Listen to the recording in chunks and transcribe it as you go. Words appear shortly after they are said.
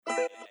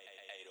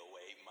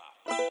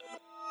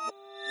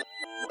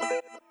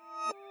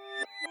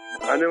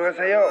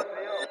안녕하세요.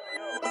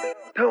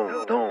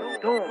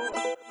 통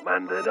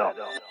만들어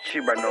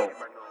시발놈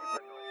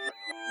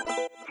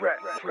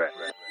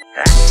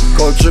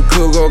고추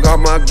크고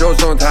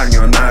감아줘서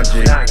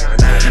당연하지.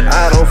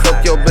 I don't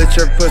fuck your bitch,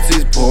 her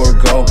pussy's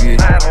Bugogi.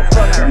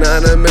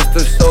 나는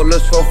Mr.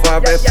 Soulless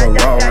 458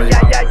 Ferrari.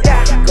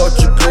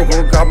 고추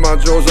크고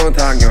감아줘서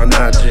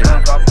당연하지.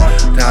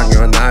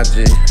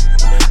 당연하지.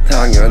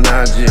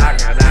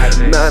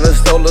 나는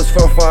Soulless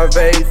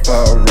 458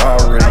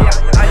 Ferrari.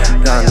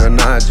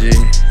 당연하지.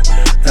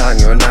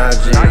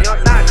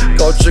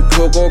 고추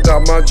크고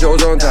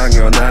감아줘서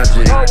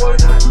당연하지.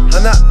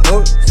 하나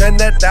둘 셋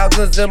넷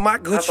thousands in my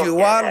Gucci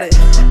wallet.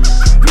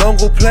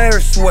 농구 player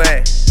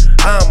swag,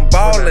 I'm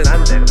ballin'.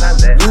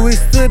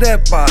 루이스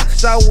대바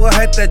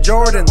샤워할 때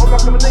Jordan.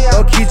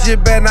 너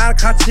기집애 나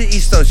같이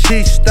있어,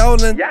 she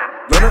stolen.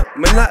 너는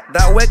맨날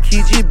나 왜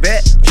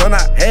기집애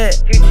전화해.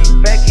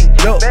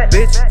 Yo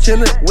bitch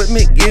chillin' with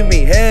me, give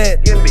me head.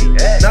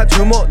 나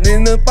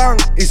주머니는 빵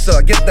있어,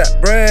 get that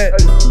bread.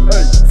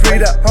 Free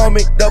that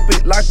homie, dopey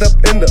locked up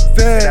in the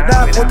fed.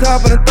 나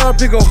포탑은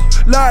떨피고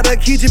라다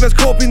기집애's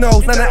copy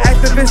nose. 나는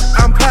activist,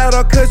 I'm proud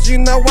of cause you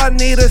know I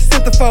need a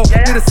centerfold.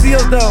 Need a seal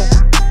though.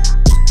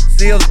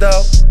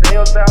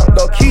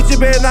 너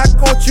기집애 나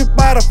고추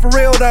빨아 for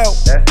real though.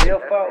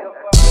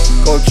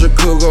 고추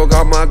크고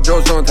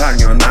감아줘서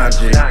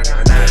당연하지.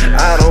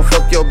 I don't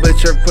fuck your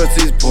bitch, her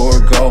pussy's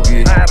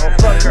Bugogi.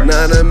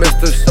 나는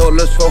Mr.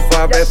 Soulless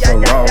 458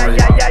 Ferrari.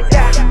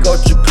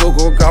 고추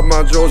크고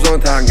감아줘서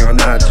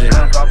당연하지.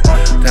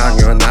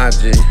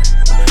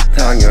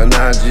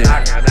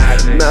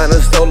 나는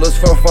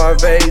Soulless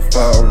 458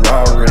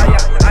 Ferrari.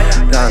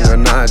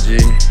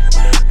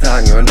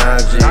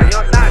 당연하지.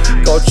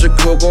 고추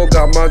크고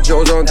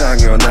감아줘서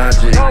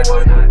당연하지.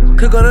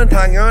 그거는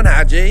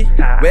당연하지.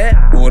 왜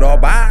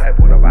물어봐?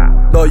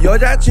 너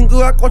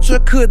여자친구가 고추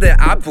크대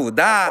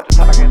아프다.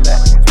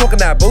 스모크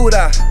나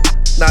부다.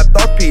 나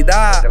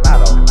토피다.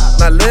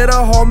 나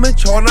little homie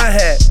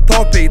전화해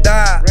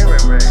토피다.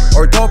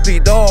 or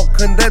토피도.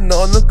 근데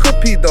너는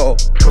커피도.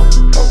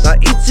 나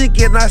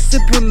이치게 나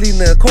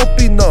스플리는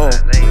코피노.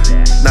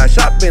 나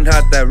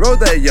쇼핑할 때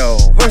로데오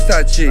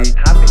버사치.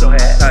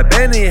 나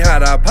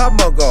베니하라 밥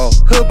먹어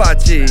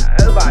흐바치.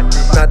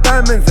 나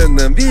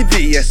다이먼스는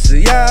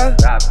BBS야.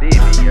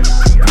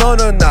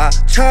 너는 나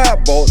차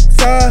못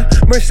사.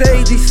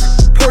 Mercedes,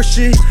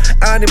 Porsche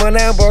아니면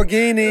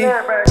Lamborghini.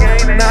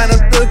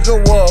 나는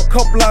뜨거워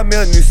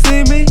컵라면 you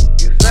see me.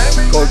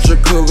 고추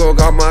크고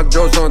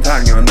감아줘서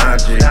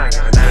당연하지.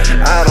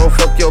 I don't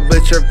fuck your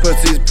bitch, her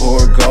pussy's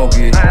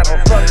Bugogi.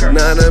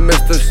 나는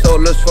Mr.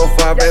 Soulless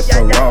 458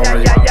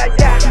 Ferrari.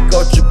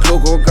 고추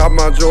크고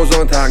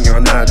감아줘서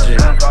당연하지.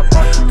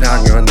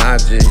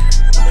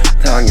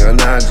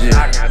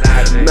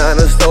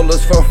 나는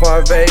Soulless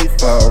 458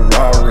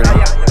 Ferrari.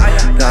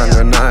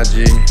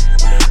 당연하지.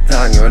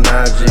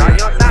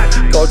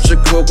 고추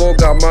크고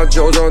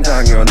감아줘서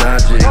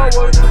당연하지.